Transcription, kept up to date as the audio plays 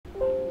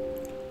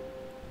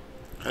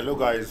Hello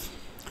guys,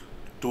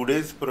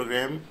 today's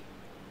program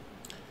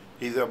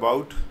is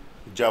about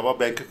Java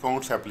bank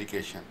accounts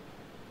application.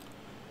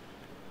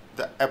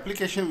 The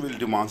application will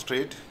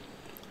demonstrate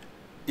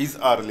is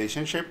a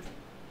relationship,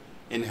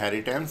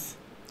 inheritance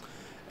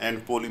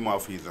and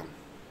polymorphism.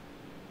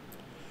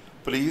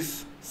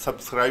 Please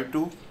subscribe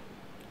to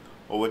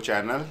our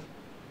channel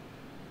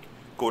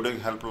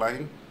Coding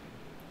Helpline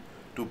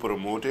to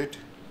promote it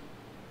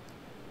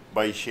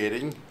by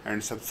sharing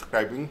and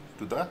subscribing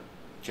to the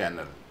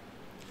channel.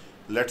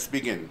 Let's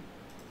begin.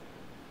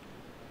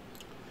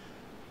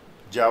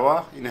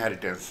 Java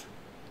inheritance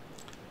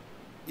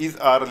is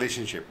a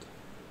relationship.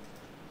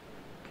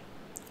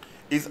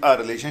 Is a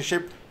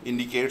relationship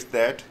indicates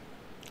that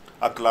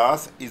a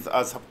class is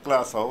a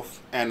subclass of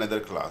another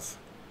class.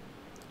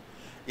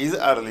 Is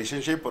a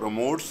relationship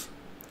promotes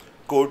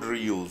code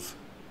reuse.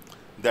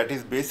 That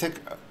is basic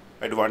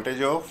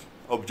advantage of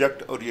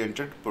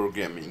object-oriented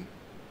programming.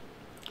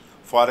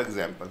 For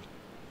example,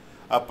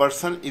 a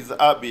person is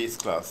a base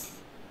class.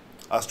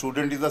 A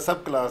student is a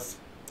subclass.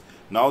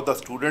 Now the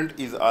student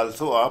is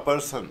also a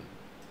person.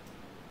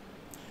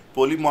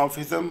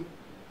 Polymorphism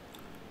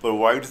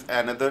provides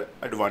another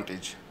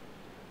advantage,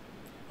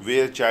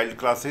 where child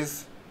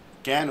classes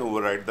can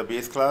override the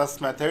base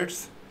class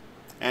methods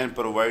and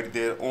provide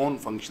their own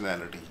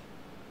functionality.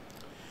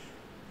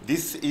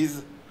 This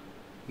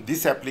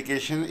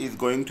application is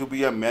going to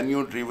be a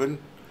menu-driven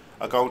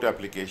account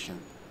application.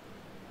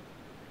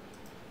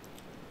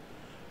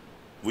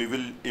 We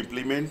will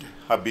implement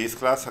a base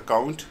class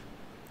account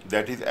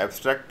that is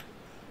abstract.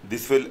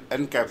 This will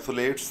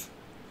encapsulate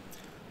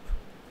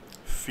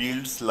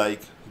fields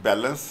like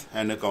balance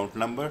and account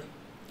number,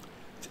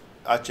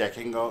 a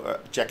checking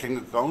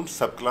account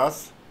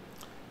subclass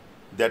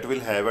that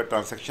will have a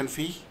transaction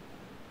fee,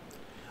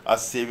 a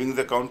savings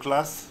account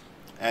class,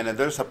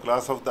 another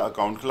subclass of the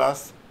account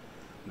class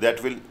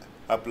that will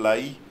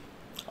apply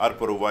or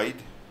provide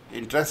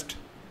interest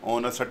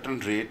on a certain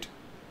rate.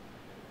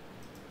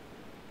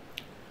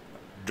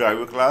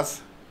 Driver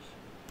class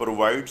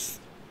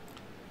provides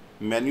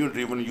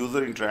menu-driven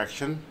user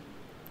interaction.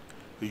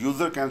 The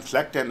user can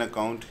select an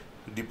account,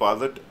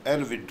 deposit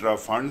and withdraw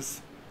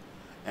funds,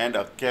 and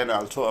can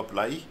also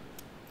apply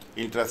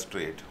interest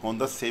rate on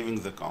the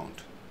savings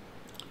account.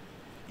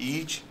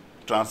 Each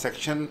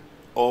transaction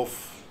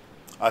of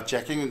a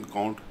checking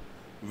account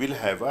will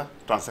have a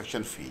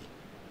transaction fee,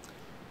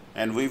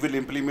 and we will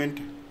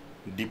implement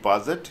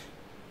deposit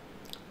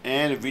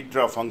and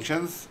withdraw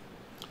functions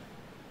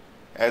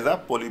as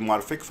a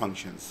polymorphic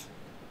functions.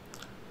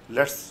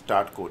 Let's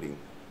start coding.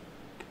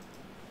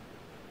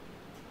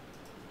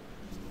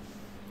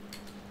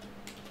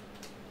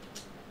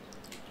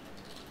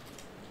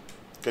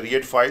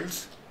 Create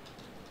files.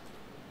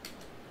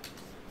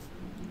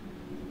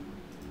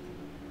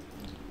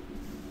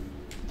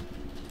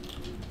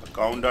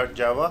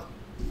 Account.java,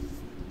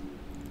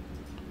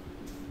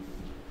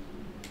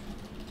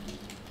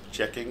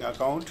 checking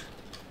account,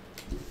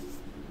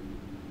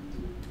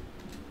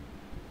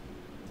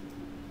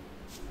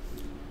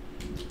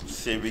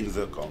 savings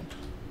account.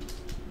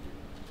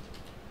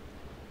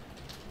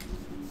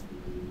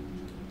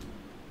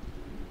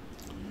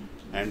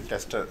 And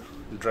tester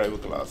driver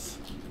class.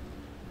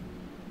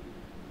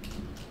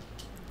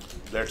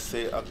 Let's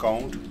say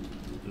account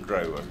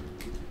driver.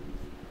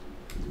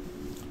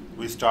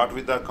 We start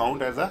with the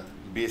account as a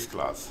base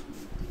class.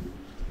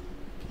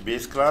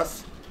 Base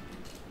class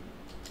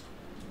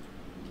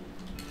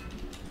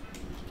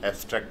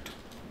abstract.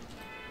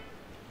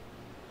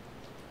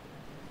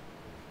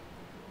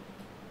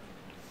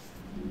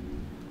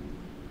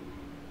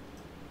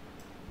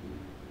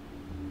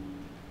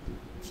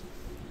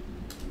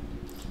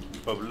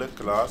 Public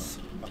class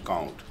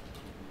account.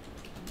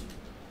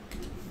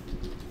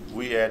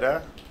 We add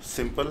a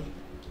simple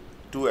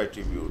two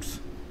attributes: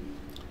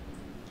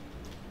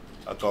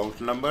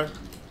 account number,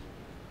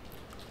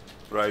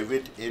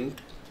 private int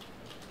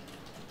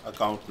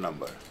account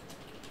number,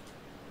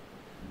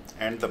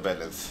 and the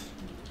balance,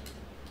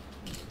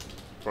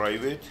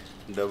 private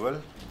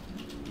double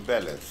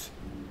balance.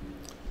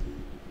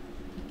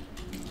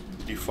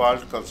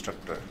 Default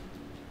constructor,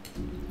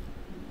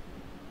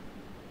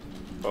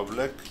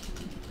 public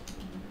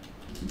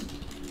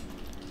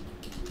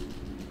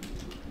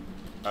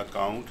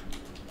account,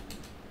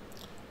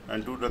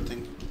 and do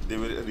nothing. They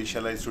will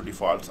initialize to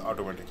defaults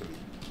automatically.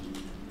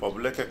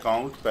 Public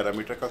account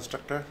parameter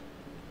constructor,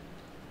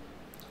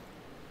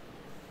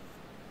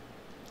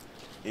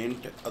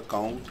 int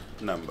account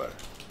number.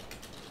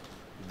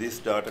 This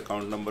dot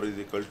account number is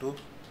equal to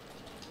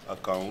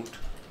account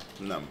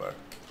number,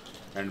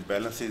 and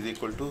balance is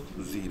equal to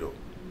 0.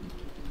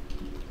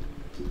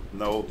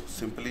 Now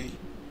simply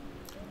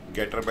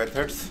getter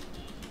methods.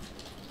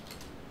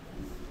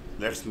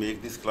 Let's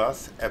make this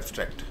class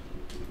abstract.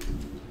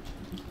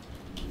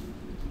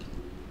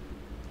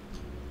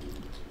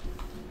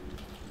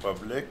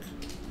 Public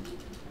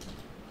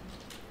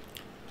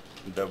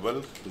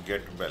double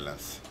get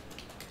balance.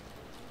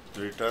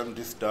 Return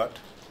this dot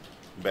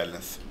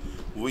balance.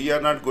 We are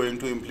not going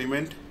to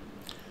implement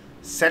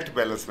set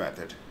balance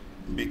method.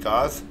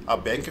 because a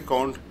bank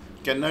account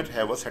cannot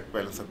have a set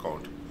balance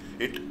account.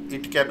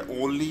 It can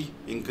only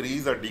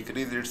increase or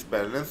decrease its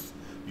balance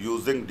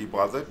using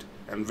deposit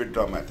and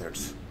withdraw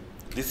methods.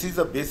 This is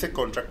a basic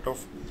contract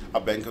of a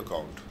bank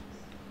account.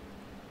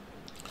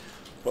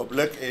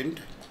 Public int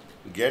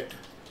get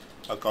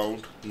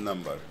account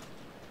number,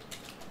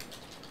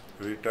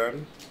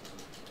 return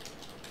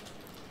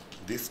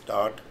this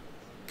start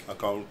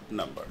account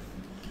number,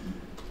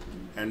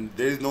 and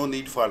there is no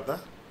need for the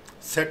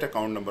set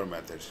account number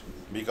method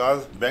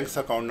because bank's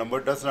account number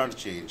does not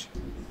change.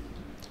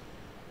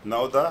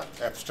 Now the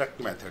abstract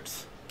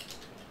methods.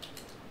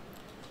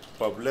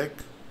 Public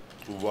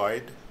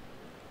void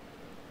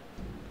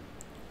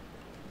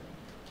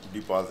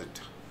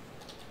deposit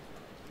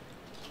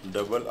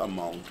double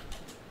amount.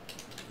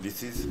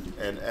 This is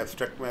an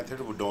abstract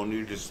method. We don't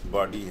need its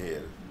body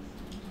here.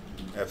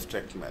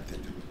 Abstract method.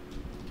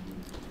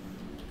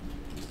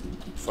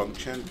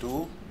 Function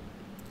to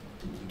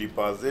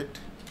deposit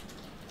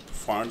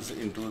funds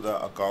into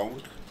the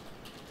account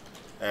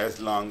as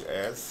long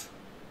as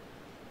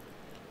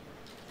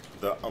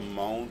the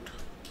amount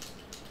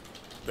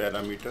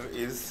parameter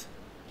is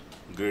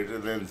greater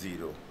than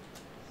 0.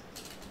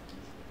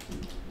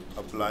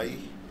 Apply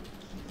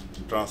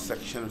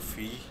transaction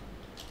fee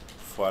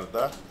for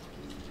the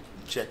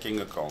checking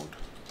account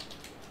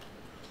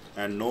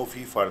and no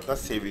fee for the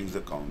savings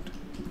account.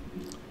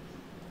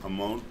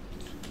 Amount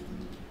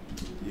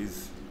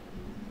is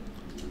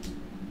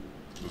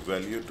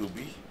value to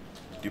be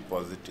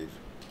deposited.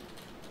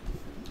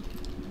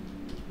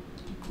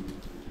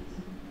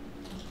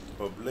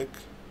 Public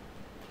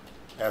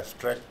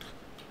abstract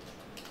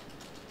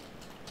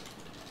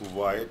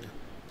void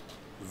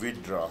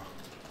withdraw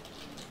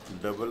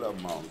double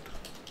amount.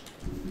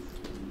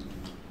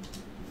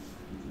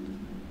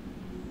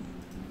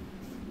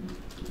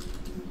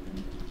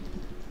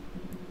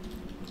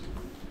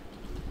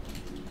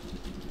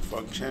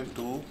 Function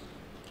to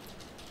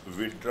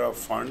withdraw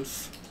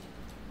funds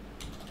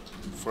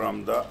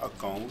from the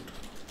account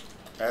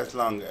as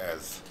long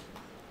as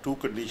two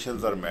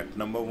conditions are met.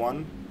 Number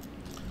one,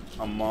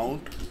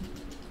 amount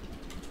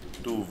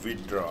to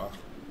withdraw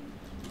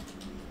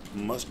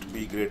must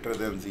be greater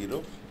than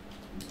 0,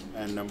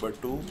 and number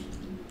two,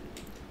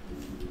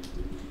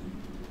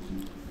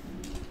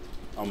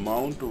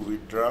 amount to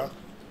withdraw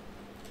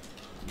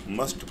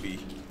must be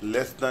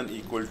less than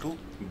equal to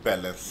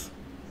balance,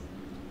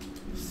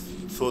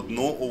 so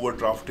no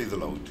overdraft is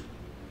allowed.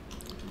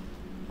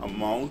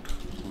 Amount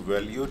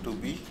value to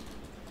be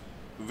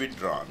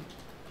withdrawn.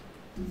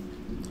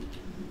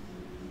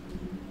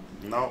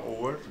 Now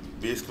our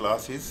base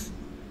class is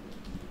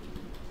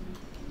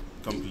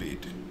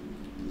complete.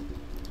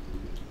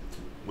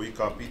 We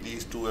copy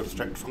these two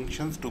abstract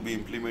functions to be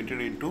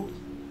implemented into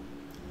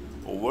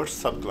our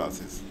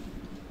subclasses.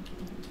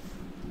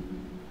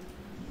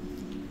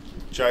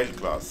 Child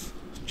class,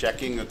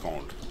 checking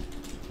account,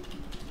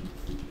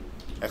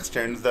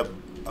 extends the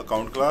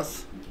account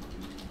class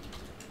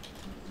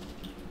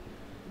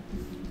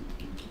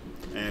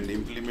and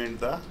implement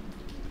the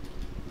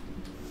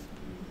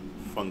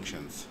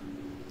functions,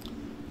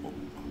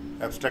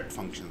 abstract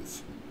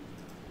functions.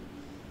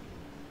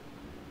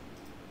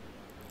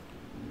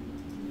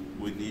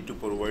 We need to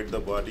provide the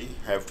body,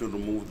 have to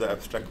remove the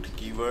abstract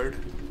keyword.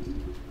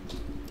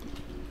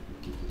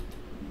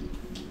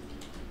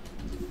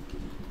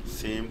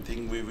 Same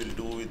thing we will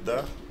do with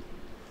the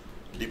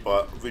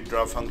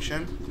withdraw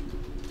function.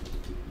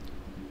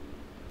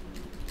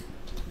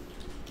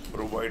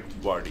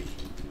 Provide body.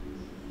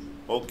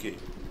 Okay.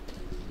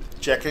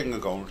 Checking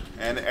account,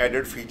 an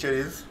added feature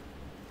is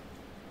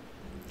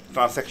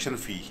transaction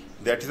fee.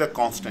 That is a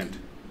constant.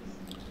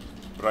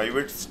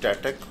 Private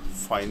static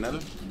final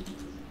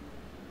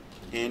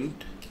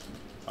int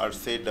or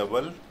say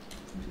double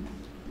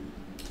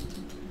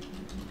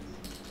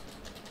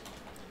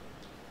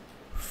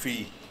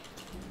fee,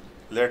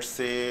 let's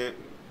say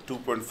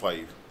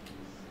 2.5.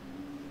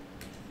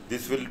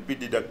 This will be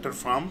deducted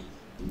from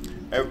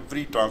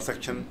every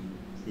transaction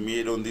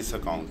made on this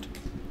account.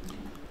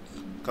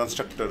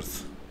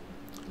 Constructors,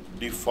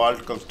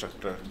 default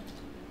constructor,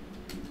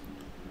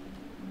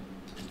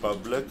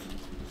 public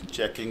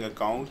checking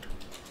account,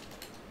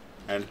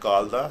 and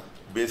call the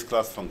base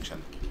class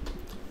function.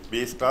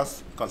 Base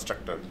class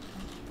constructor,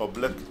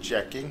 public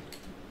checking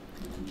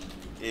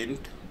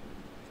int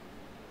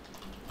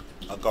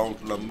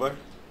account number,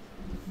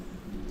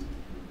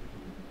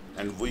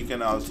 and we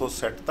can also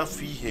set the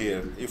fee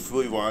here if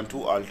we want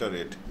to alter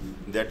it.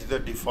 That is the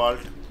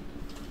default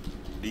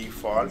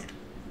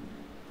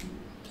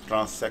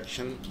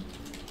transaction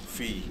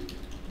fee,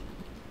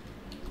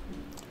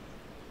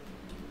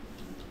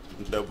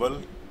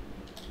 double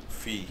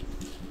fee.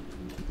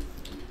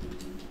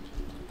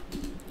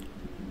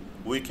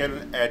 We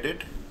can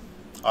edit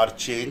or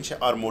change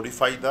or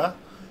modify the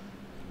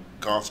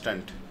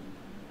constant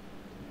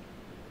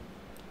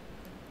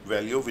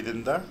value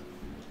within the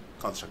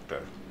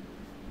constructor.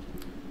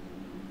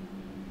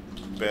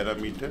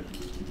 Parameter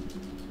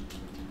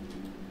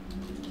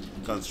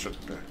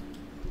constructor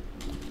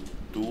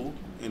to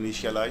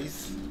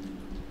initialize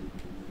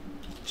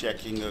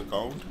checking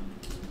account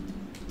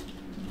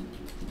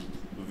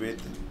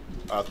with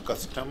a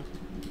custom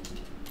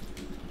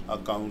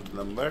account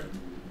number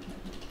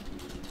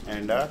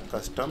and a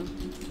custom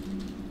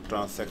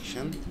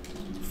transaction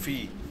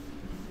fee,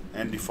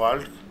 and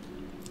default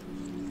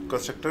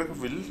constructor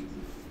will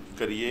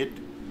create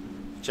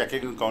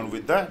checking account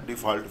with the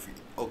default fee.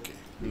 Okay,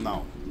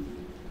 now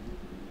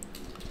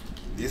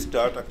this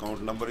start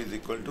account number is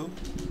equal to,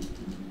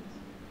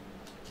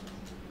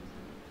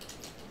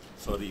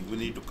 we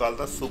need to call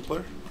the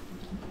super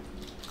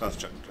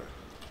constructor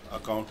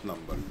account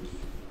number,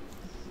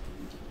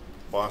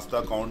 pass the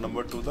account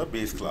number to the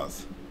base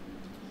class,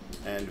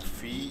 and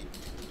fee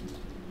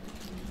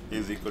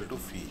is equal to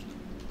fee.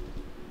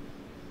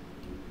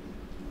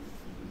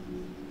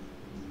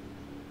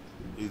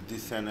 Is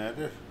this an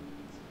error?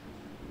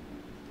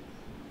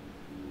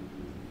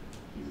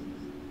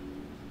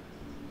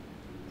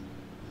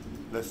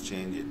 Let's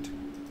change it.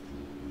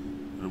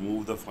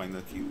 Remove the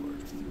final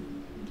keyword.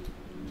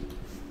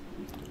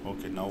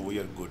 Okay, now we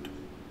are good.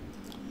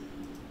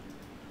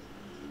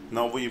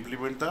 Now we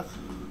implement the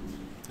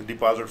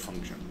deposit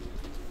function.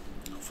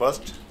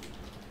 First,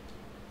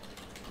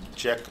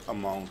 check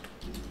amount.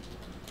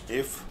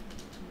 If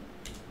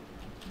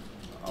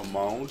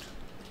amount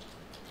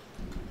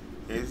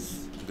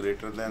is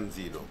greater than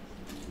 0,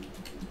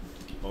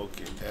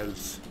 okay,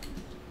 else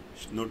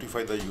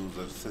notify the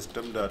user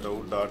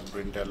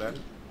system.out.println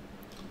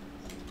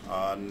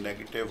a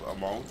negative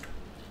amount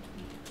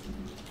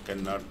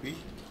cannot be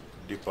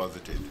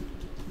deposited.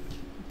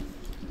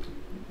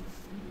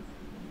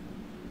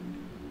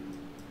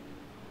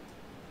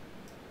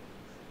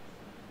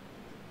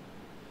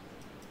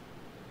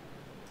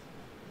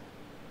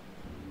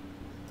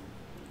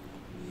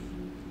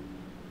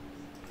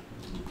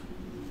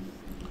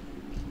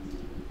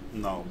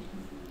 Now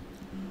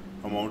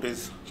amount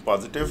is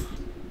positive,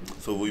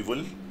 so we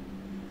will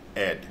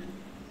add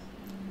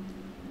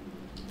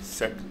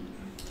set.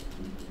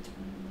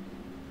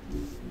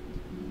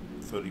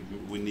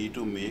 We need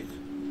to make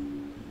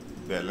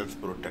balance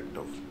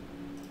protective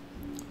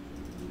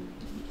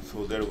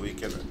so that we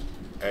can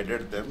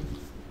edit them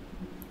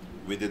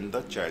within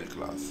the child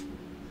class.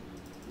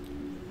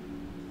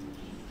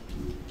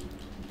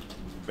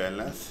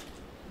 Balance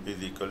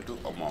is equal to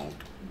amount.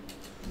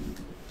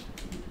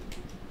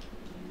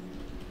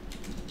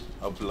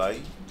 Apply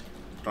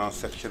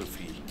transaction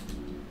fee.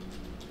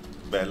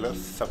 Balance,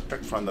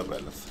 subtract from the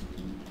balance.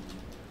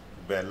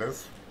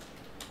 Balance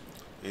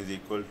is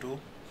equal to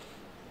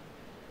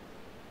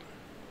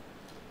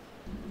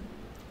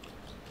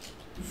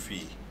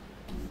fee.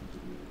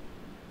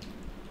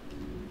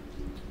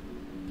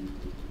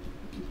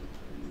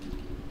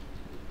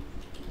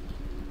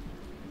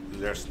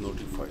 Let's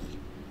notify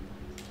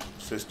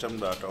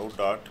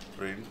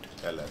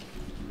system.out.println.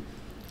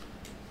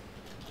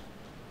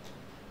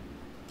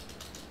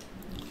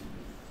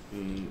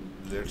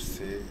 Let's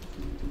say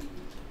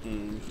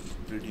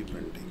 3D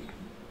printing.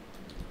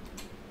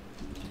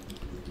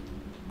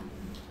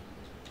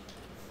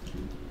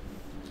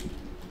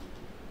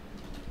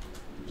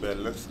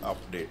 Balance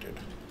updated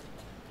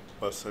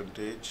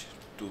percentage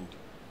to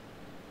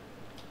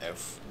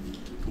F,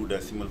 2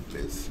 decimal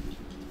place,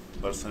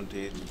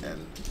 percentage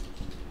N.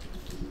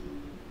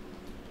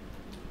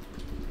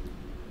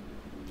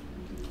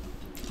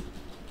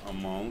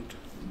 Amount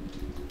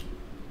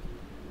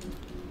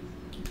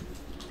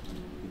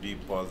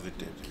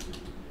deposited.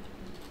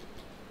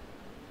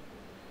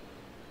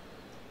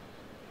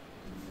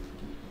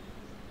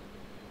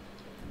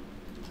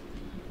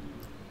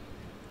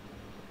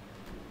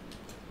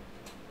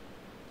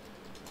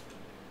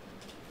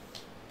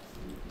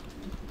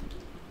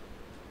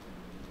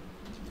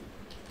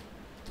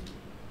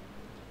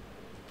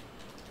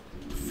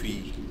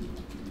 Fee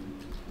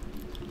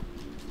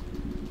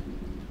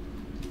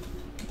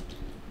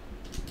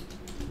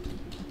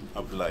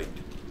applied.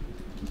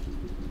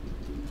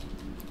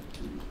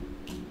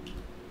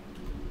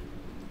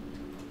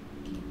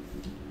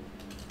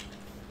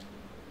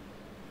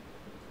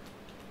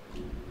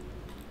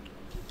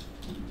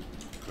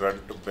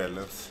 Current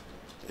balance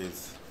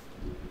is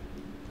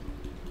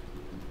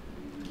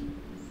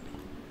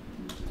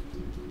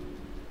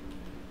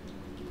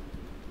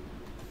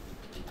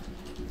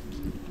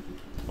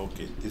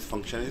okay. This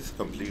function is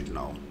complete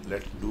now.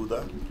 Let's do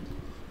the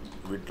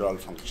withdrawal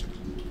function.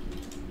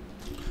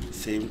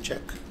 Same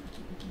check.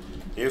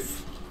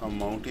 If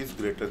amount is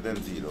greater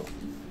than 0,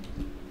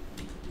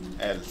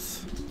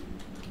 else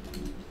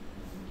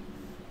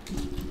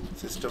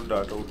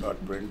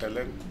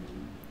system.out.println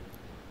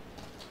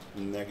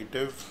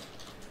negative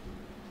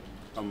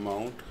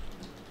amount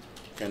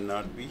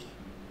cannot be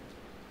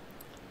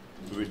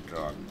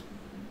withdrawn.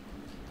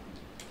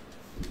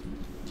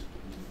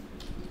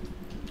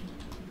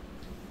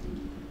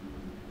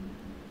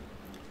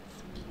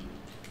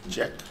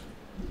 Check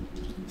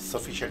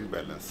sufficient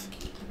balance.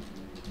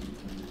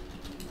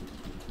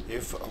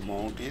 If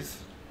amount is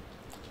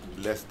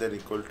less than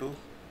equal to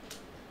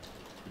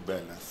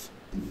balance,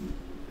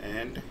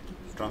 and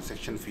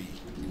transaction fee,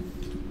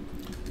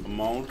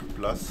 amount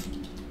plus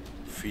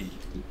fee.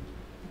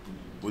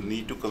 We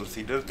need to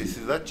consider this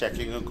is a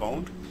checking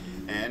account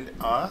and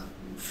a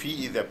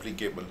fee is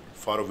applicable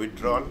for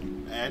withdrawal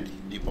and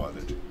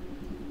deposit.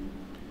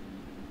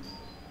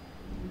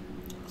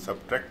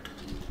 Subtract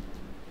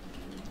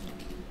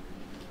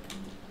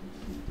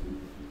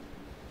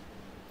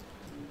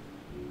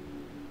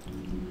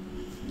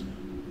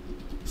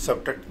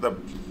the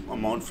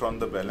amount from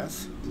the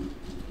balance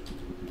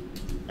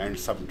and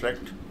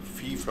subtract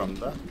fee from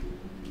the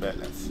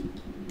balance.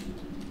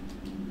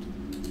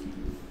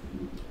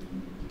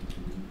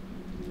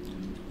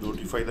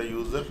 Notify the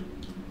user.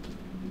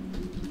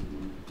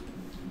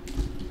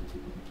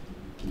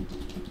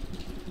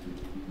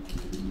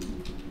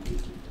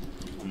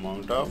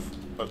 Amount of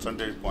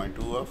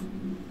 %.2 of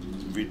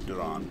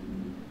withdrawn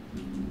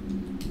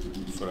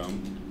from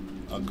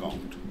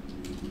account.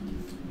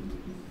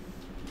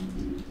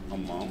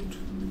 Amount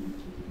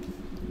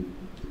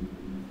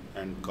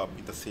and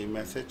copy the same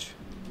message.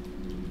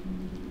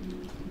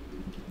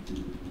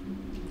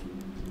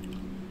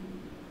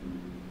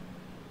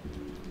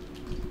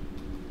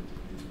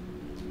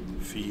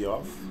 Fee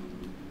of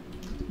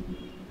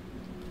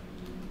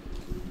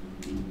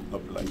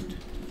applied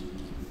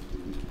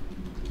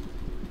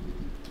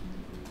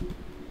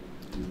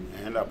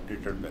and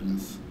updated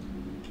balance.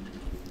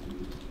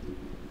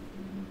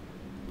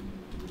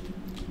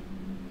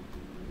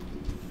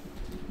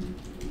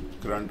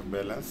 Current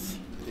balance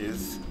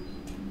is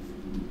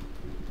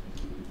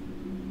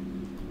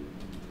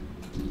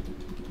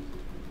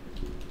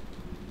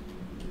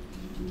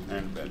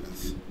and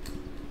balance.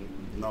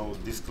 Now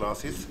this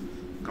class is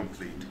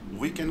complete.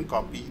 We can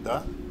copy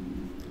the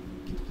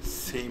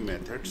same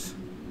methods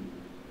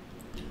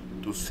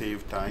to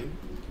save time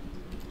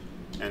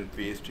and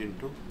paste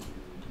into.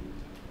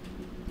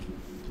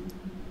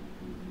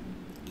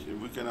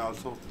 We can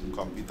also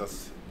copy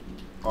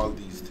all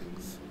these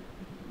things.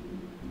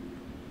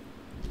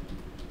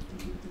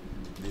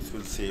 This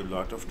will save a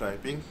lot of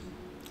typing.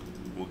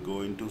 We'll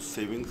go into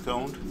savings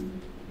account.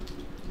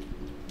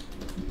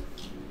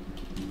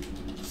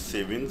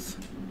 Savings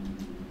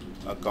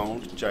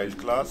account child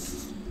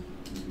class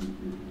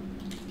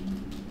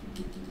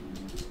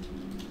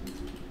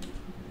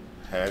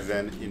has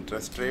an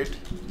interest rate,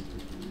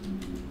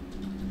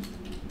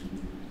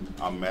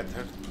 a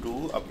method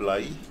to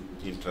apply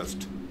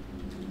interest,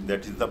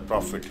 that is the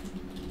profit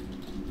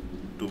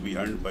to be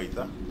earned by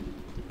the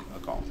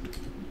account.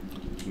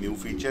 New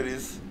feature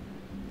is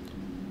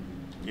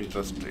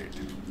interest rate,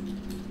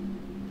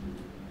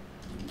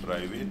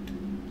 private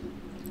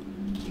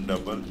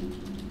double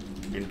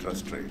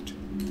interest rate.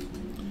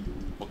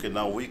 Okay,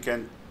 now we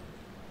can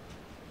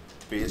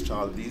paste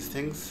all these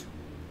things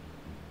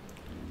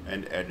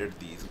and edit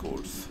these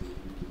codes.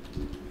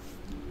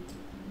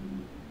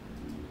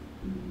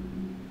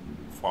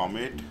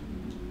 Format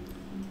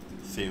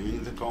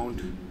savings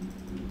account.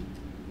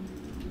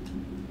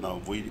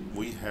 Now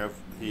we have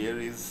here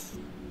is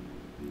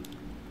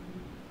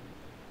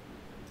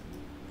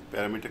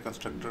parameter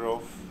constructor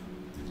of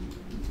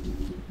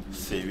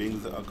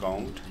savings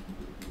account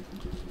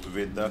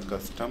with the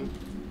custom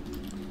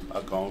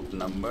account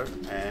number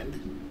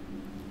and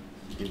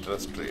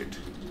interest rate,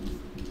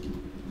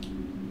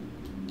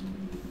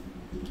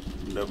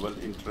 double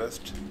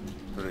interest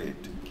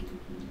rate,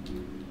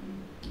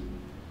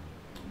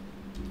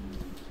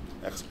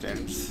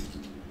 extends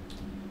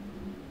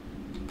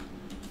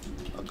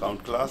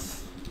account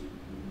class.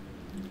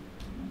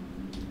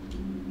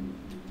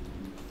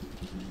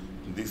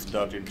 This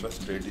dot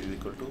interest rate is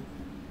equal to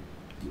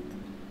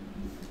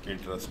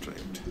interest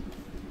rate.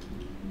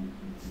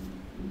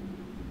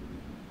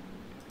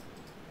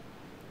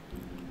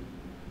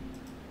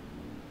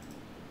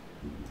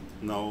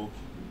 Now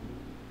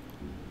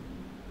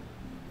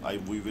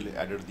we will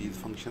add these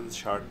functions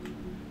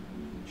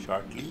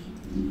shortly,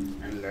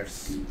 and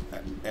let's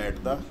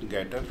add the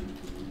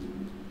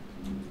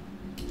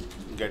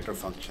getter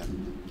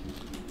function.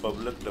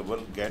 Public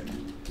double get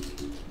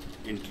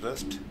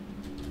interest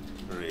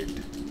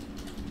rate,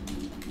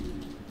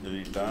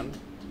 return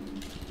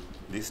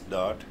this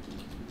dot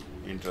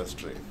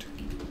interest rate.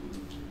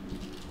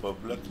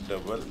 Public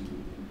double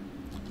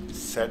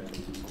set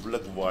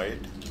public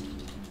void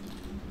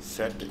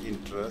set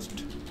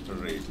interest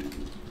rate,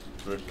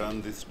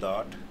 return this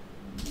dot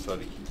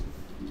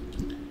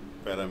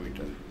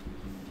parameter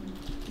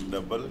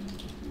double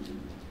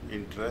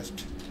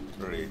interest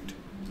rate.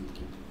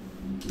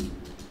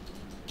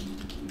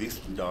 This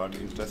dot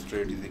interest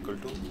rate is equal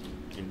to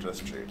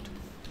interest rate.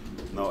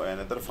 Now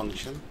another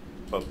function,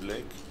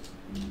 public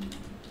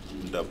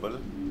double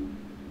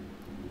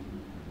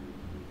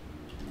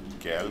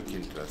calc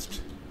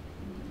interest,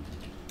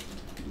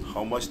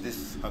 how much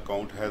this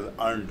account has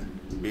earned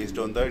based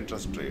on the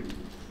interest rate,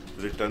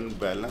 return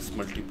balance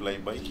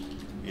multiplied by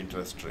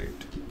interest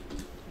rate.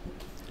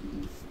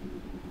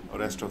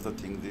 Rest of the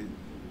things they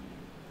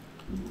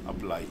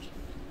apply.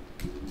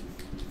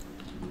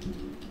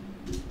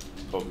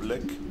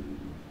 Public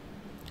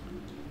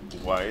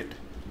void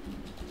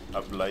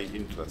apply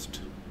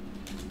interest,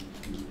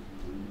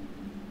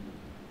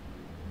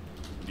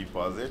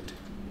 deposit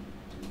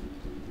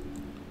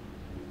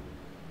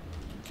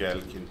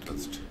calc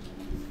interest.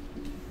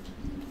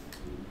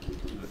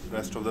 The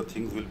rest of the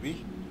things will be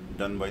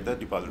done by the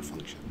deposit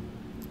function.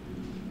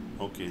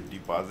 Okay,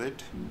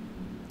 deposit.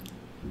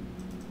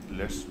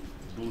 Let's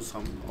do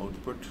some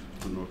output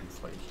to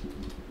notify.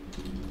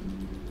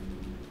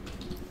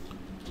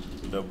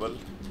 Double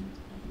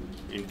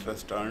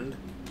interest earned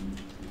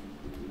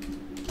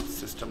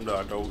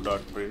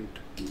system.out.print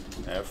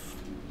f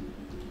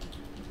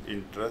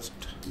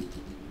interest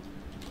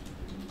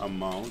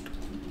amount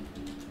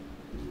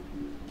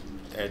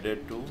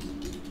added to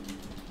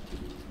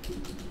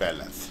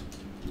balance.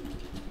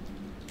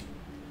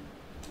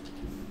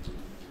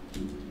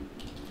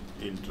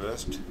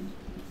 Interest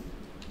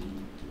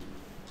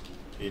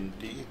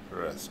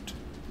interest.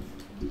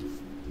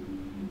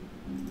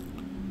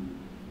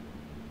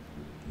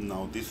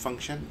 Now this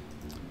function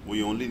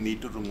we only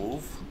need to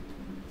remove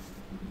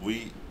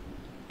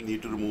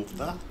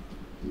the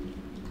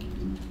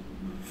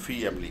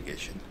fee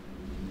application.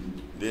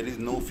 There is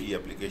no fee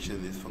application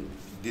in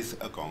this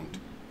account.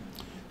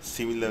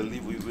 Similarly,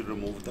 we will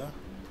remove the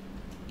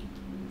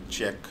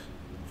check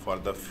for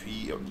the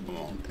fee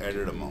amount,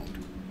 added amount.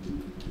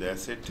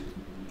 That's it,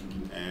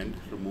 and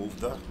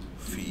remove the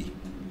fee.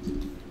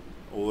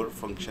 Our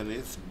function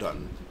is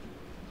done.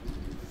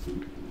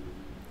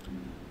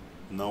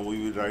 Now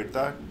we will write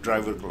the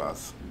driver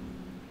class.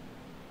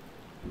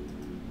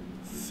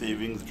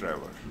 Savings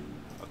driver,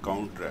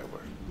 account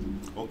driver.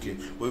 Okay,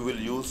 we will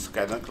use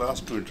scanner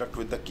class to interact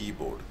with the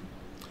keyboard.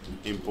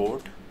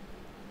 Import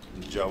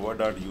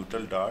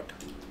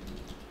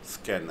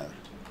java.util.scanner.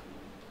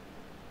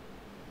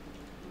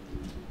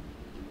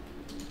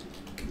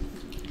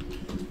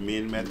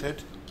 Main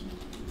method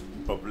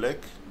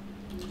public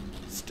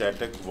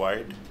static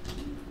void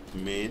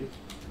main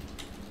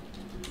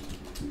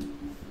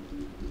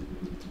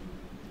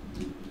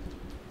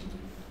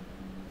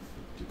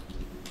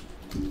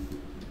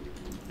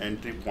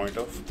entry point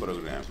of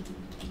program.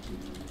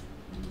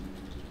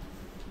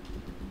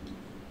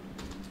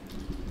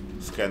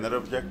 Scanner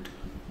object,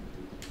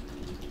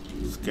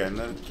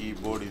 scanner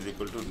keyboard is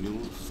equal to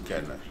new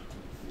scanner.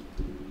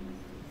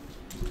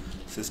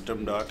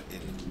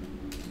 System.in.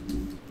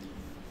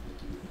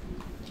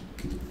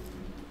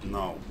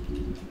 Now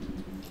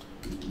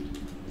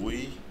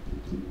we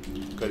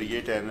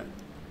create an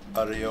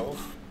array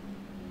of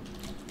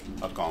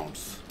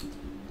accounts.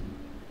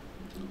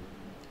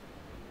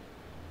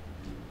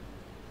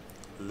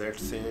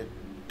 Let's say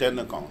 10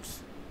 accounts.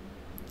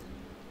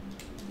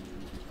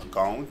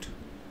 Account,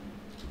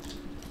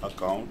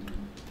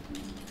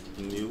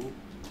 new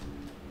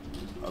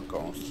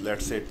accounts.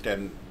 Let's say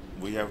 10.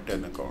 We have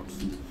 10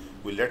 accounts.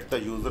 We let the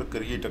user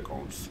create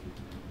accounts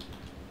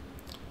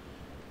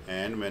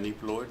and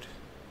manipulate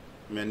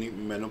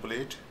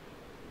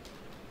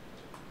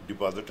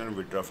deposit and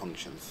withdraw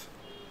functions.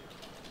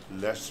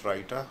 Let's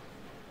write a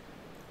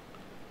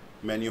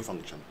menu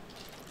function.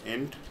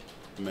 Int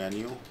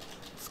menu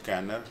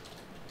scanner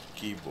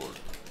keyboard.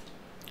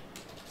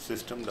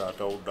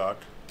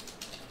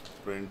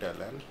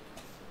 System.out.println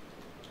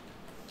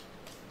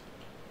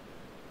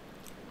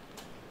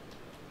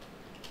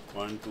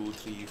one, two,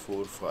 three,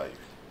 four, 5.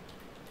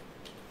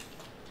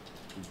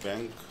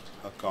 Bank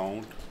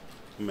account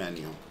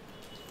menu.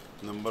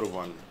 Number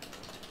 1,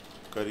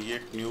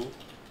 create new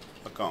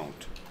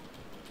account.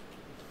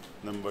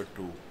 Number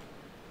 2,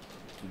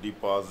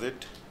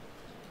 deposit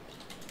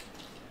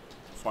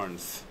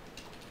funds.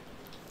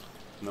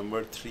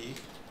 Number 3,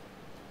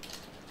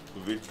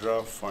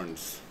 withdraw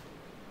funds.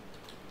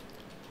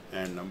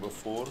 And number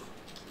 4,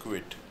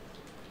 quit.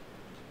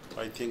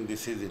 I think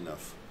this is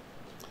enough.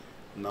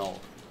 Now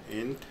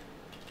int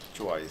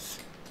choice.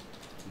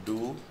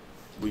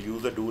 We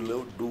use the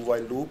do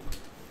while loop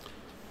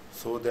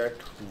so that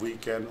we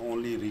can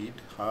only read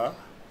a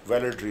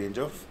valid range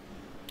of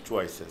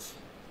choices.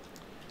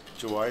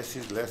 Choice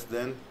is less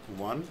than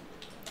 1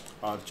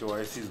 or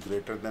choice is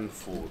greater than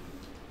 4.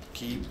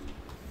 Keep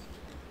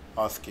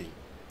asking.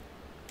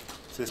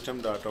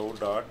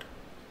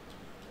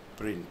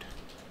 System.out.print.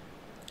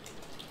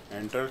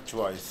 Enter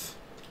choice.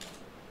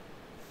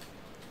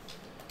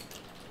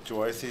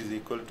 Choice is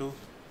equal to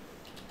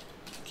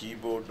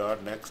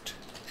keyboard.next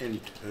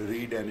int,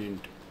 read and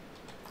int,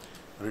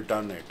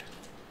 return it.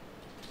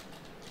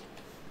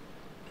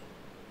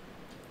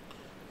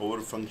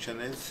 Our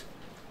function is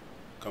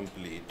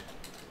complete.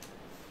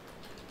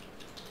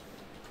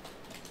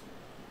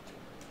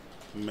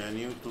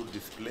 Menu to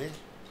display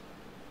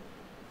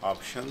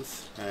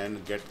options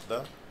and get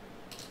the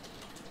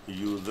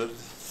user's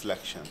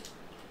selection.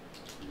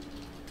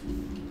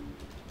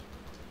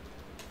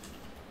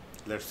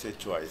 Let's say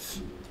choice.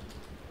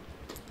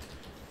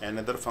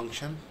 Another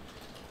function,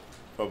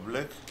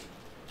 public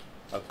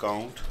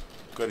account,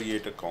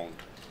 create account,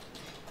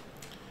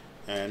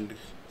 and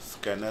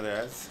scanner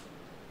as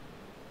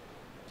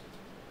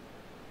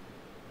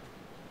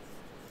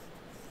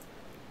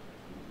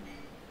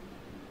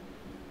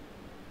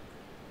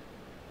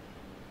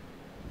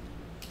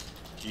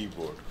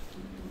keyboard.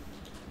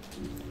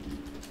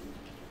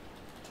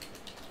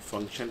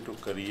 function to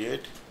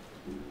create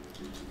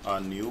a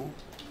new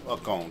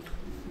account.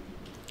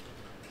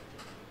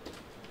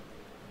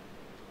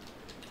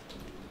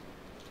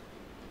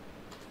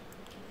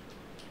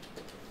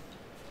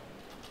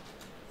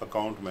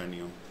 Account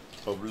menu,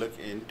 public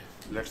int,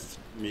 let's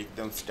make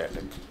them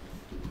static.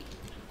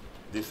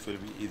 This will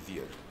be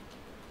easier.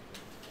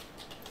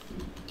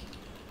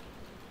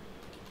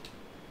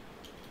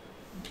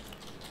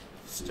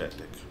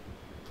 Static.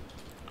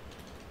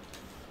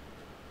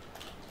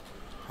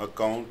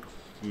 Account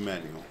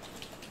menu.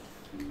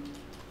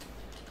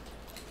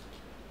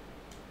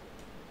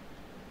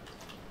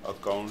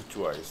 Account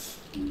choice.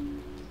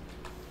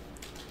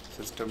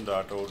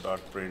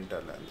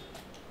 System.out.println.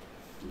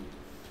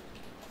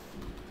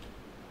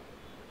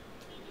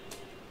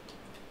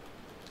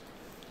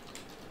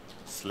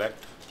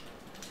 Select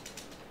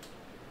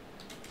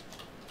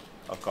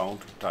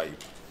account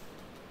type,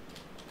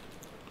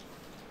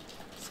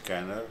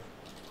 scanner,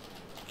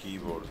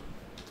 keyboard,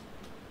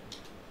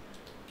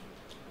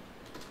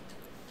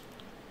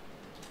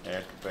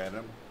 add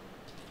param,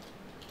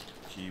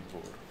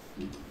 keyboard,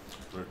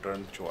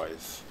 return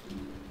choice.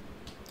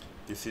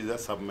 This is a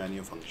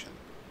submenu function.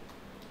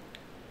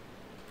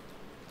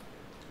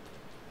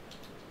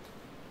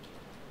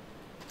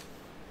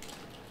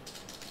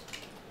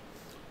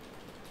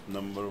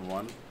 Number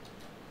 1,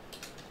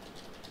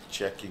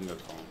 checking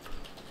account.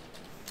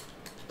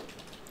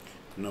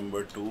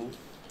 Number 2,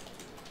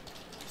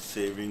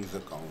 savings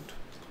account.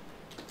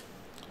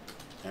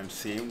 And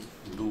same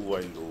do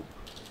while loop.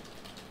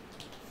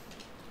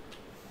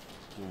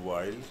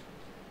 While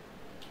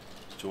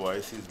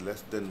choice is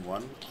less than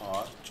 1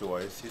 or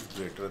choice is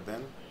greater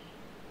than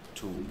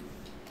 2.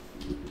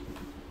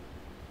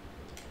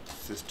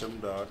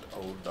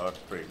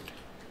 System.out.print.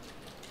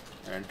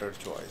 Enter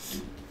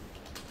choice.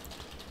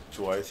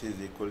 Choice is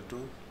equal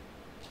to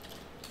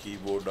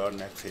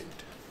keyboard.next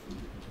int.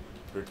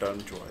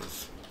 Return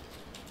choice.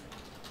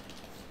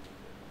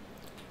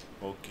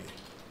 Okay.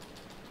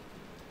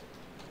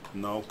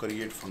 Now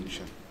create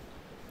function.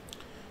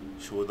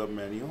 Show the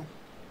menu.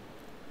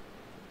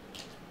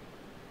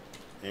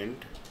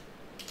 Int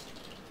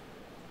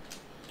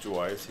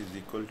choice is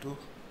equal to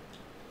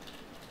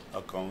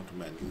account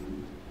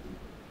menu.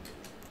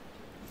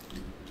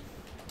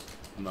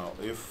 Now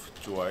if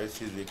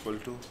choice is equal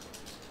to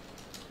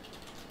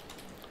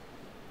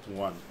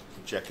 1,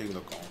 checking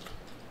account.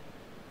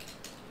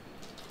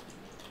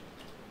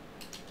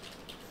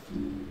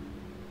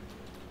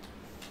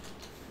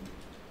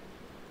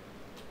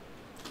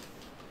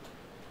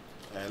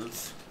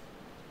 Else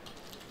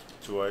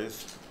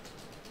choice,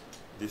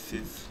 this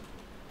is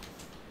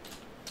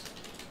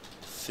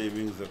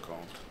savings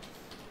account.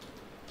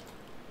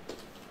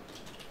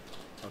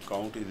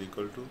 Account is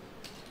equal to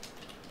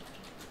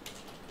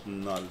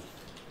null.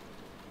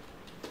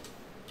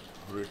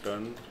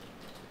 Return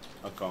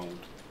account.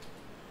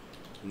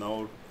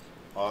 Now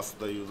ask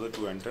the user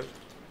to enter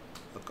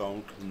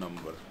account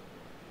number.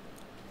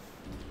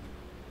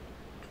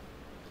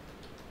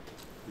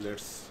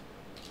 Let's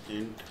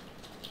int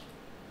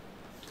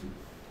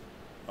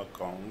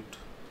account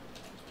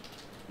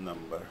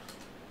number.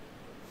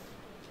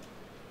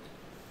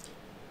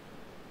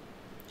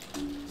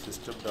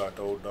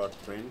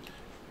 System.out.print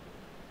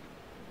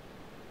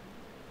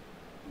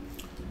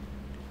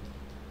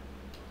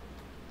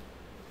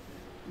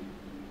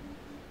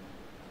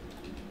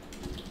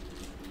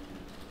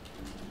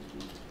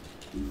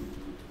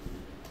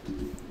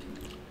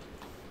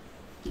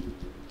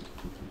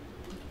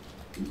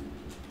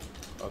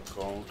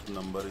account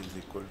number is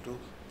equal to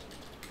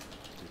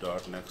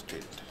dot next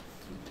int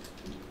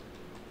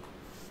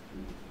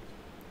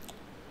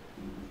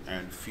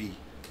and fee.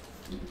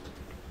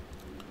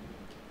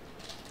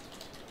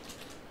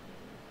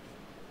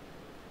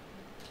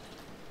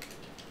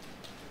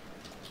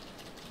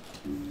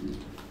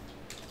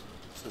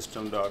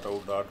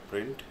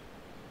 System.out.print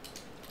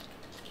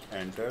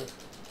enter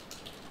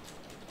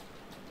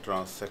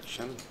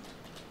transaction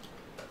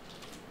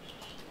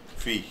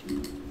fee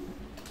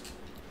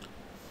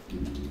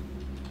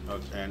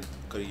and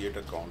create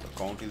account.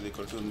 Account is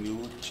equal to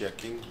new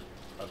checking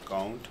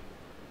account,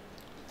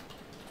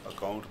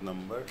 account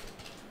number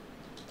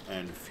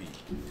and fee.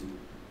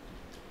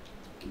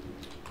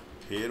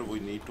 Here we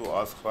need to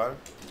ask for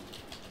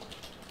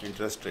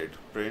interest rate.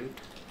 Print,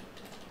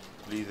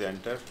 please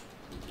enter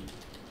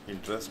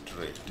interest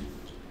rate.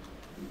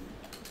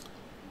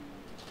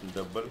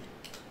 Double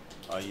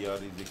IR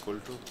is equal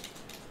to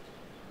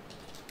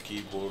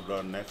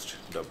keyboard.next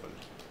double.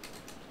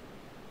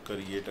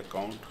 Create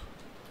account,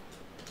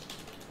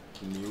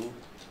 new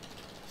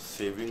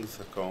savings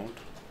account,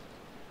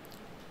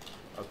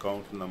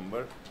 account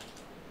number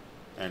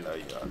and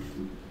IR.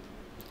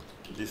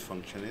 This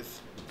function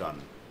is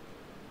done.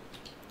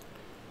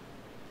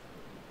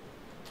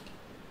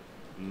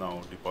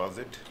 Now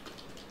deposit,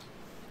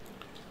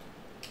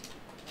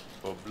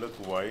 public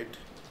void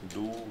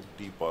do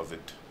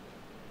deposit.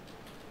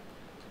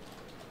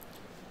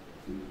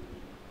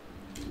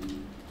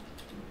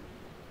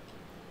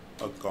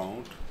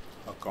 Account,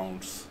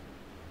 accounts,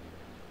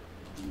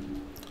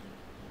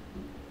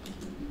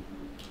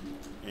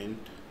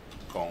 int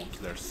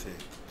count, let's say.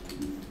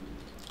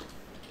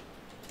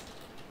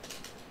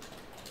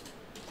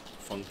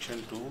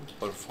 Function to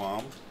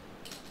perform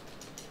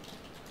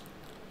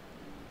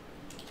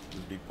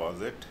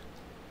deposit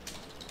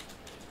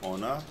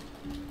on a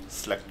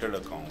selected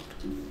account.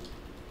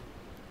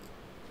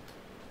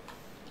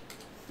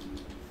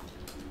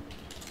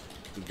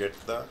 Get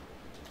the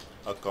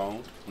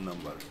account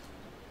number.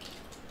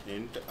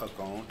 Int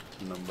account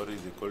number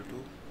is equal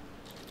to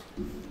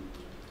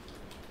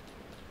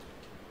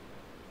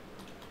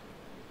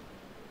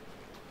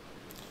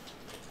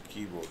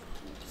keyboard,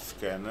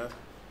 scanner,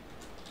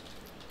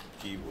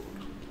 keyboard.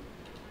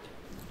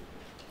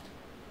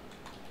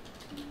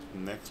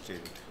 Next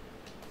int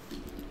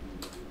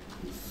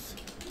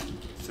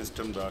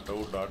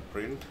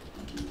system.out.print.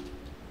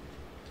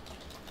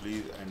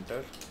 Please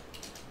enter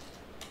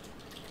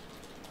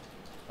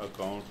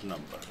account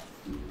number.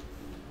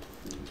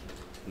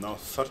 Now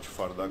search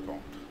for the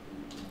account.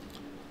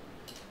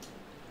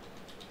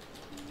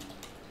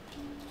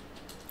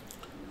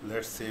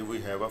 Let's say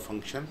we have a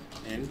function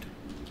int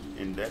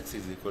index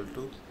is equal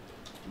to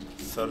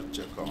search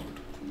account,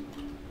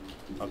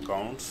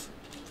 accounts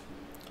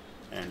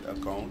and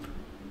account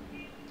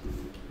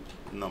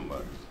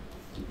number.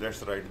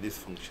 Let's write this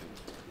function.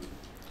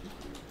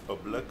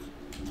 Public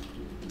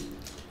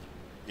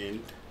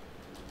int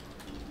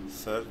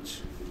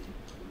search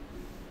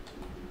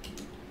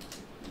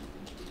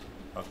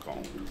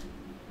account,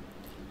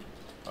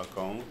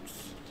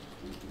 accounts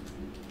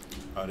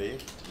array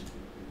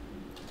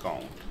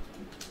count,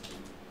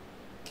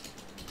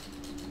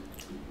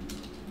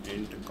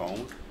 int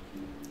count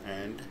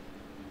and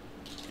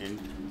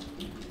int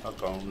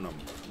account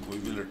number. We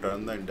will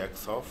return the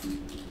index of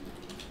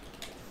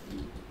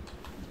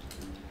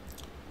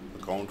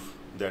account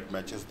that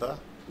matches the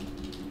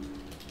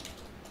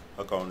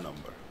account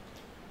number.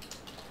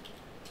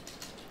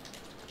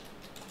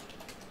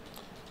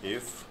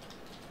 If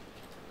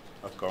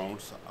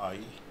accounts I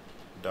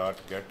dot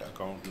get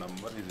account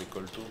number is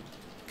equal to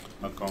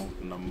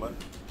account number,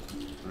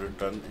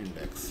 return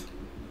index.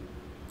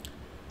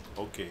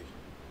 Okay,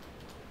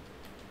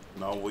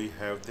 now we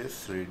have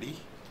this ready.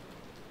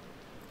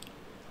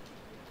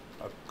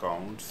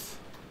 Accounts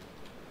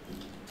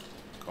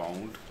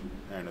count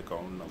and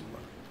account number.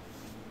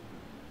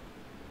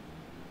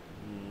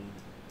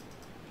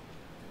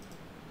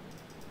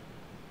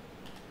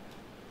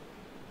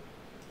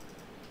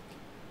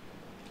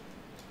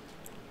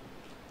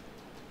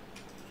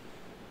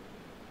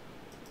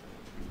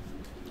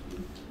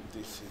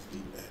 This is the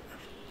error.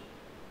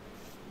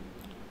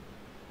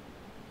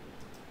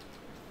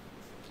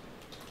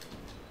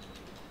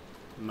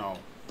 Now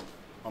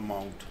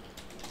amount,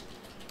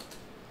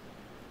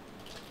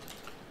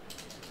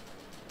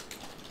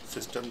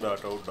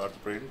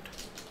 system.out.print,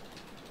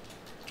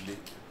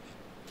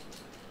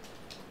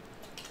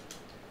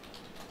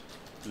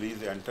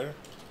 please enter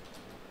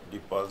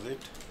deposit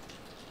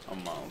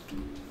amount.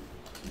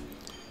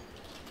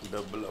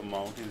 Double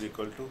amount is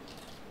equal to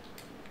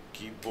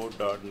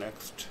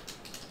keyboard.next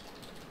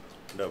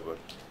double,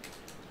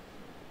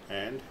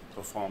 and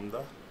perform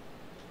the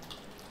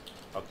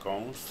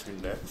accounts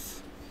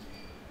index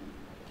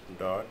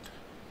dot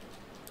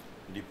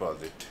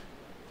deposit.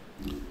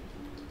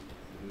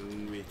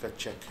 Make a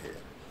check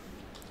here.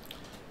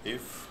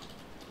 If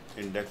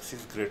index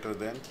is greater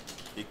than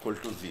equal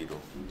to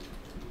 0,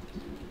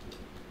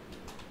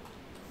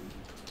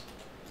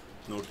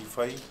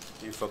 notify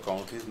if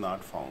account is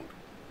not found.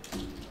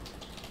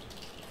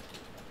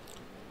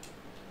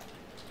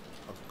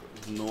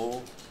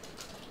 No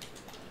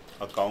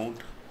account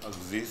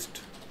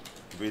exists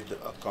with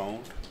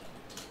account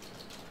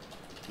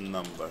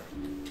number.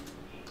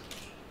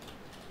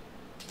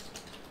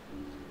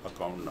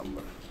 Account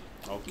number.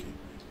 Okay,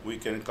 we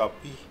can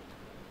copy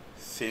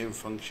same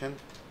function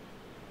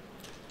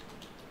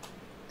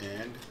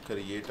and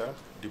create a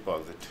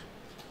deposit,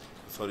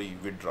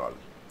 withdrawal.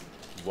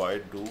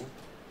 Void do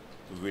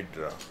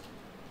withdraw.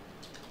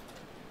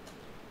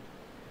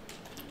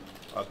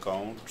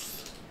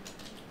 Accounts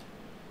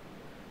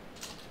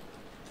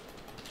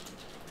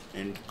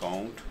int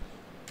count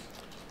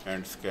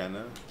and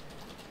scanner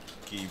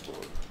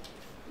keyboard.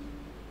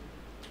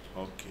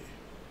 Okay.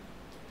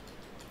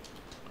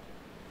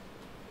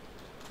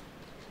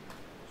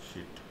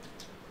 Shit.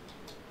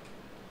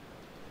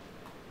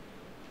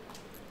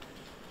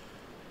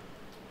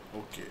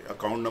 Okay,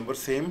 account number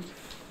same.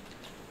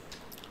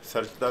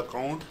 Search the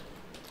account.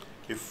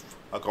 If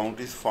account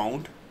is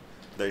found,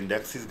 the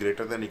index is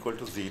greater than equal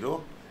to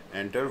 0,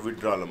 enter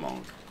withdrawal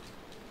amount.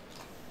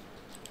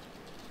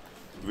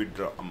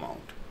 Withdraw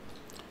amount.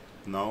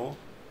 Now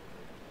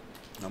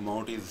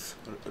amount is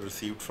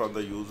received from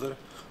the user,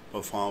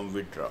 perform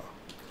withdraw.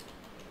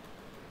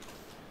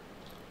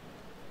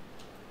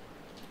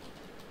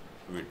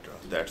 Withdraw,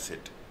 that's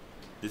it.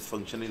 This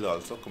function is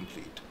also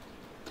complete.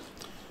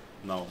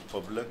 Now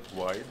public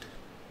void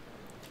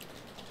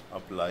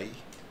apply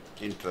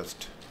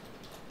interest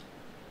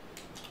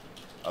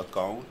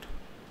account,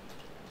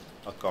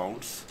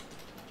 accounts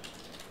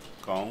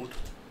count,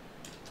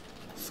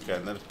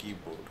 scanner,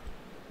 keyboard.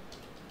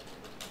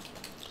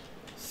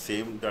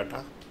 Same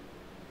data,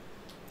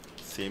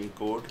 same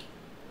code.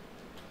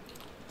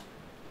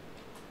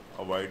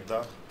 Avoid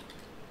the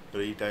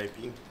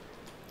retyping.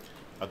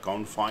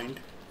 Account find,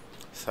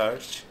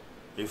 search.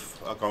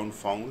 If account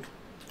found,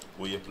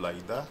 we apply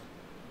the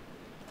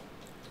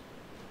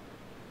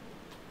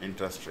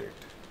interest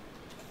rate.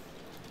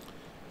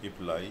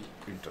 Apply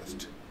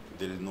interest.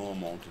 There is no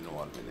amount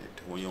involved in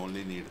it. We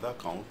only need the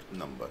account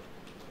number.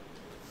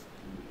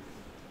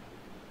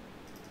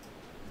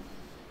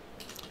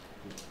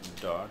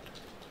 Dot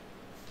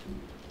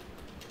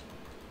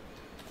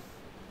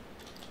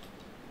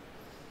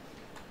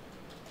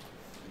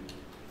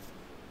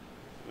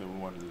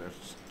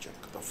let's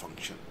check the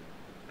function.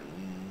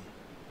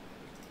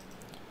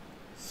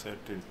 Set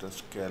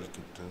interest, calc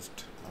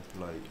interest,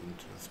 apply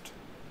interest.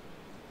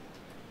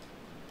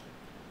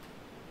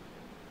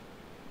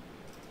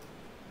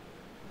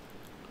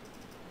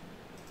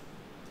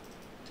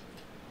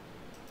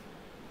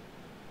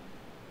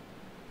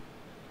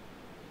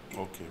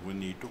 Okay, we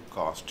need to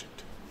cast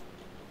it.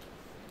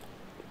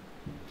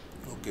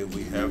 Okay,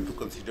 we have to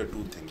consider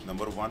two things.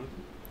 Number one,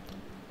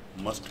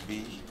 must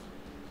be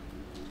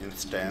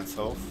instance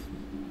of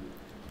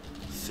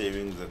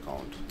savings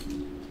account.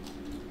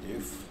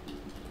 If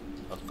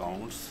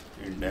accounts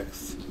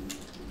index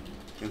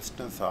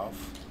instance of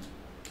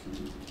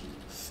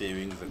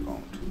savings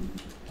account.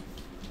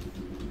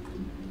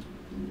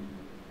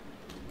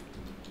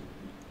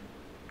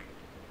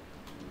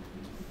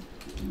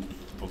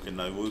 Okay,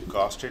 now we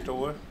cast it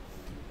over.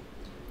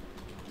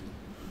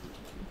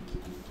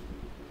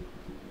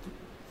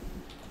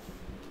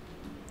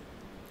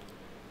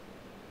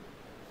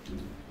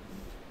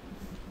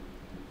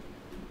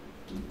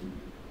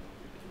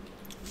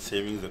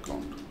 Savings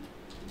account.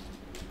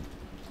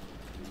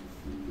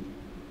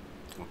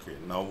 Okay,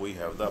 now we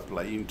have the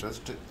apply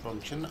interest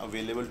function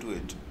available to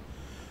it.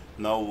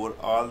 Now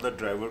all the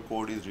driver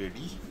code is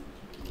ready.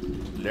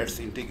 Let's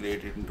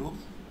integrate it into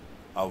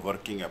a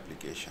working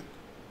application.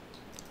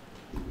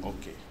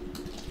 Okay,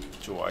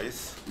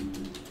 choice,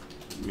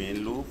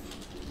 main loop,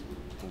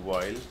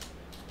 while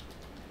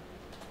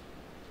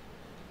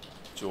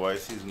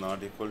choice is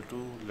not equal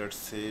to, let's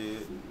say,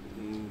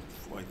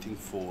 I think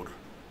 4.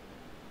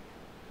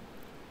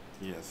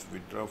 Yes,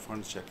 withdraw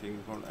funds, checking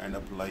account, and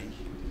apply,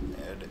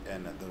 add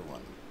another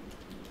one.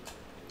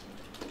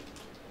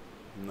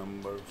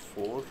 Number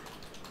 4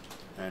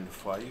 and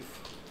 5,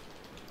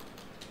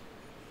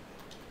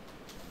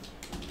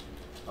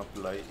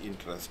 apply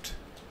interest.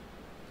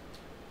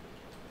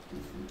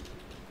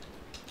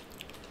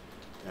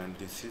 And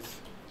this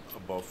is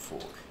above 4.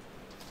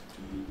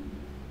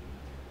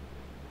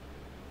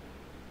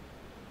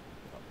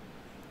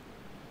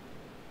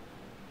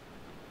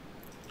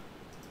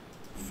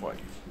 5.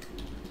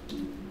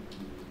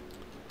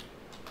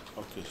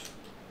 Okay,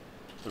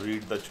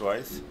 read the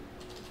choice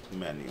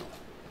menu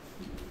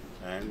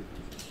and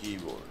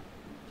keyboard.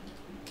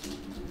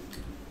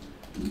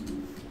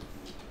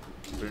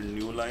 Print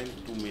new line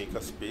to make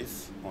a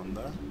space on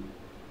the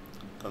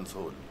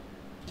console.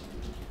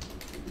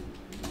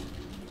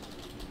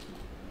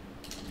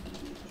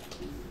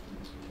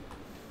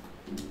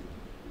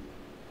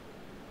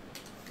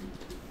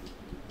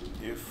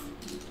 If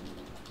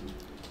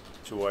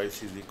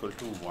choice is equal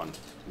to 1,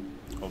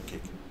 okay.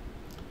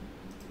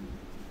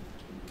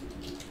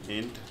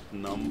 Int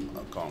num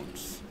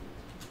accounts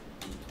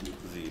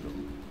 0.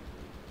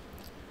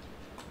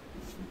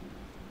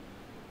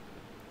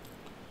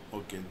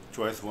 Okay,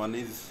 choice 1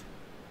 is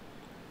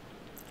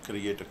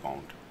create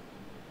account.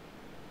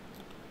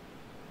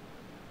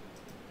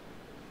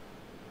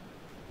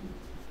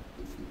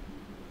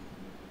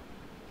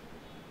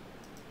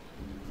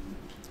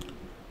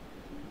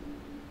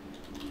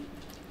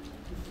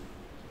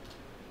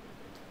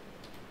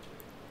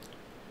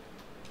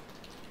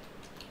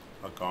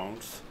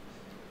 Accounts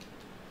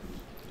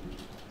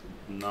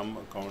num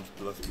accounts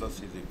plus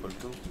plus is equal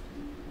to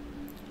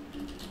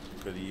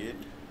create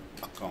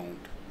account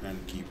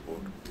and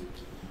keyboard.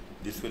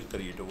 This will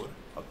create our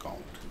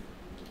account.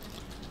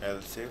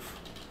 Else if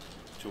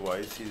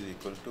choice is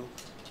equal to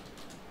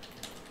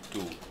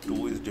 2,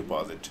 2 is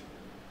deposit.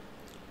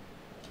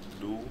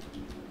 Do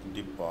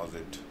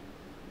deposit.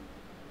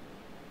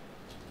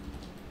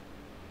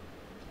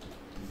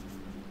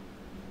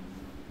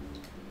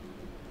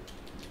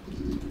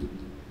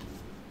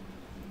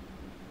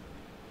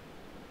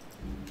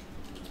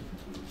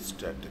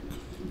 Static.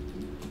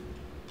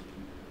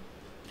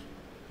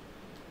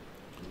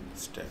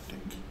 Static.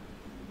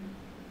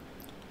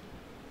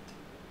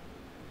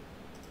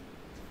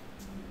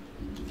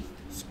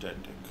 Static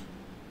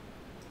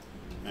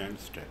and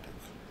static.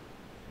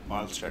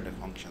 All static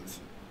functions.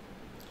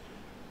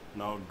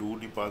 Now do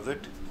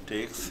deposit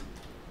takes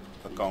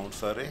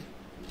accounts array,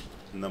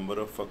 number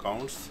of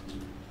accounts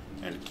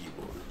and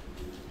keyboard.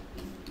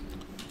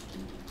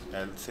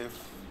 Else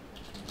if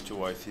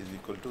choice is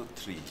equal to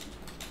 3,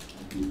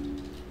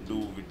 do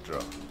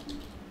withdraw.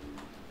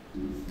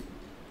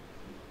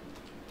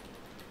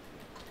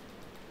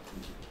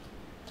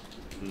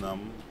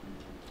 num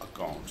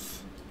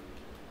accounts.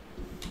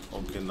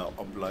 Okay, now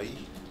apply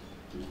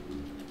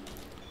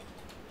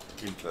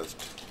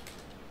interest.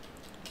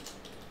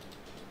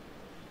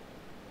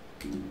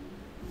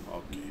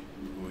 Okay,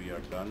 we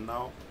are done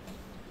now.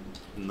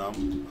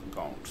 Num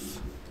accounts,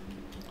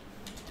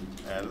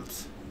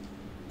 else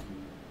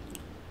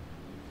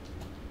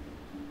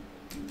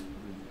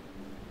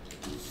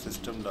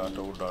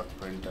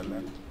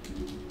system.out.println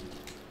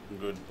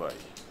goodbye,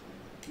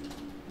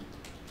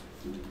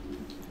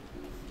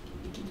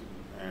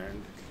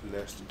 and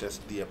let's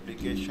test the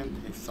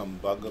application. If some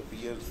bug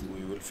appears,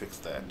 we will fix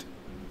that.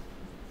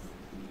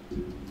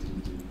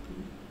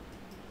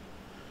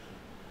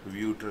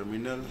 View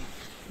terminal,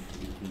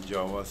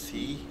 Java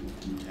C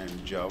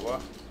and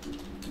Java.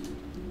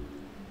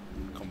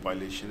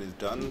 Compilation is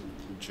done.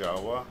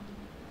 Java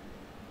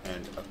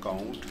and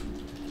account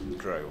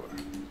driver.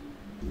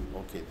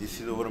 Okay,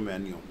 this is our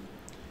menu.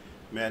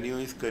 Menu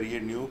is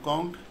create new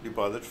account,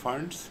 deposit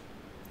funds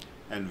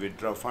and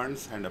withdraw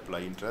funds and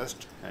apply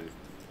interest and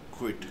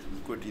quit.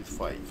 Quit is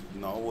 5.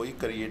 Now we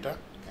create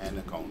an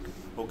account.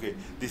 Okay,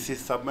 this is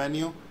sub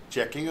menu,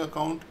 checking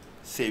account,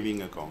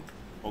 saving account.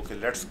 Okay,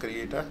 let's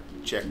create a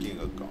checking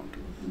account.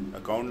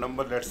 Account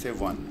number, let's say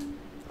 1.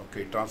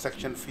 Okay,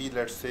 transaction fee,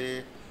 let's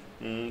say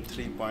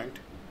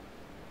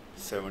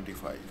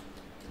 3.75.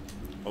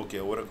 Okay,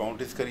 our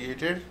account is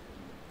created.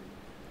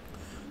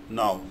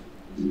 Now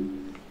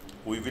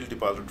we will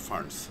deposit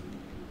funds.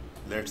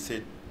 Let's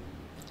say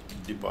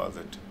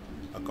deposit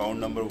account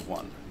number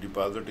 1,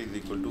 deposit is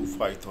equal to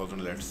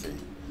 5,000, let's say.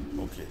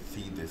 Okay,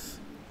 see this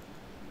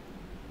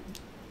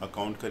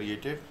account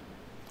created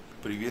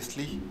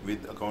previously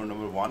with account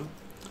number 1,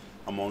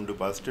 amount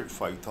deposited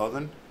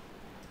 5,000,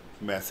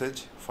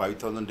 message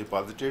 5,000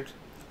 deposited,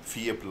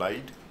 fee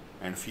applied,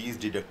 and fee is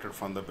deducted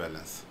from the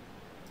balance.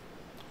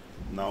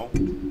 Now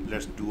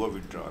let's do a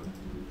withdrawal.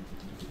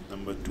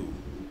 Number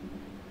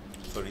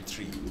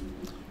 3,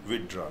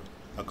 withdrawal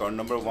account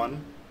number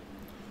 1,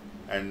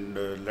 and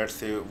let's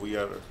say we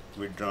are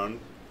withdrawn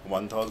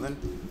 1,000.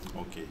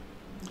 Okay,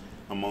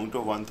 amount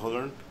of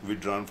 1,000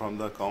 withdrawn from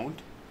the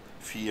account,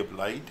 fee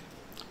applied,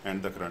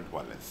 and the current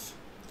balance.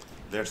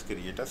 Let's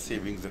create a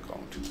savings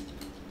account.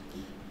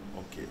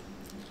 Okay,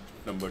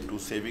 number 2,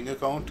 saving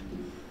account,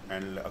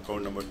 and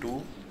account number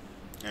 2,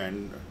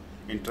 and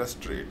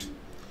interest rate,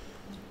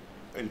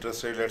 let's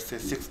say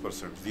 6%,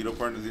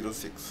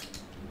 0.06.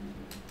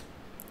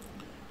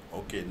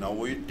 Okay, now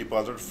we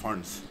deposit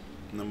funds.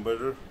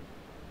 Number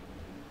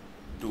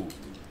 2,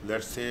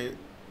 let's say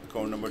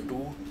account number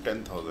 2,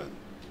 10,000.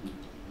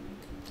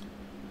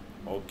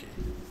 Okay,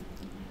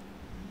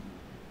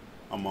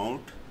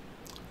 amount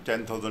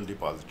 10,000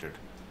 deposited.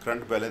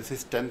 Current balance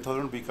is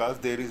 10,000 because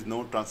there is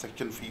no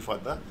transaction fee for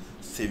the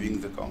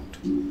savings account.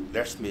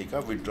 Let's make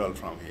a withdrawal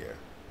from here.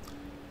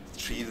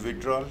 3 is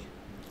withdrawal,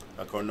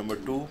 account number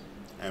 2,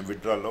 and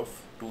withdrawal of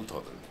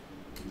 2,000.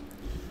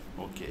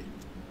 Okay,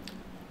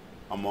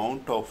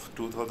 amount of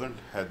 2,000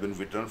 has been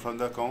withdrawn from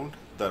the account.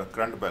 The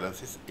current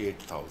balance is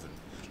 8,000.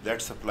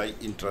 Let's apply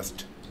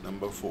interest.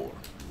 Number 4,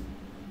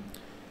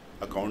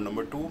 account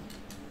number 2.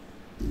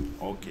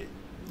 Okay,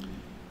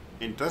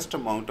 interest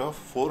amount of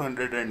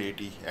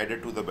 480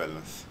 added to the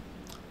balance,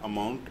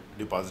 amount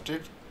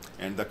deposited,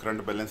 and the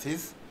current balance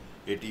is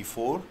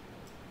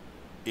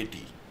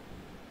 84.80.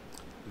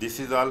 This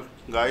is all,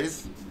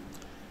 guys.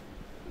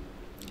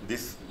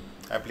 This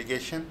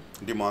application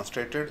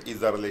demonstrated is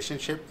the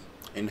relationship,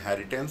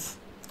 inheritance,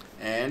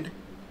 and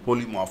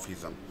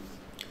polymorphism.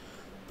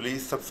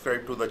 Please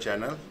subscribe to the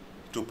channel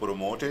to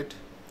promote it.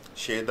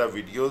 Share the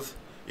videos.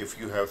 If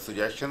you have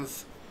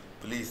suggestions,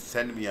 please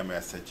send me a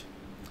message.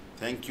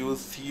 Thank you.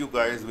 See you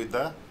guys with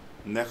the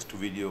next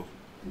video.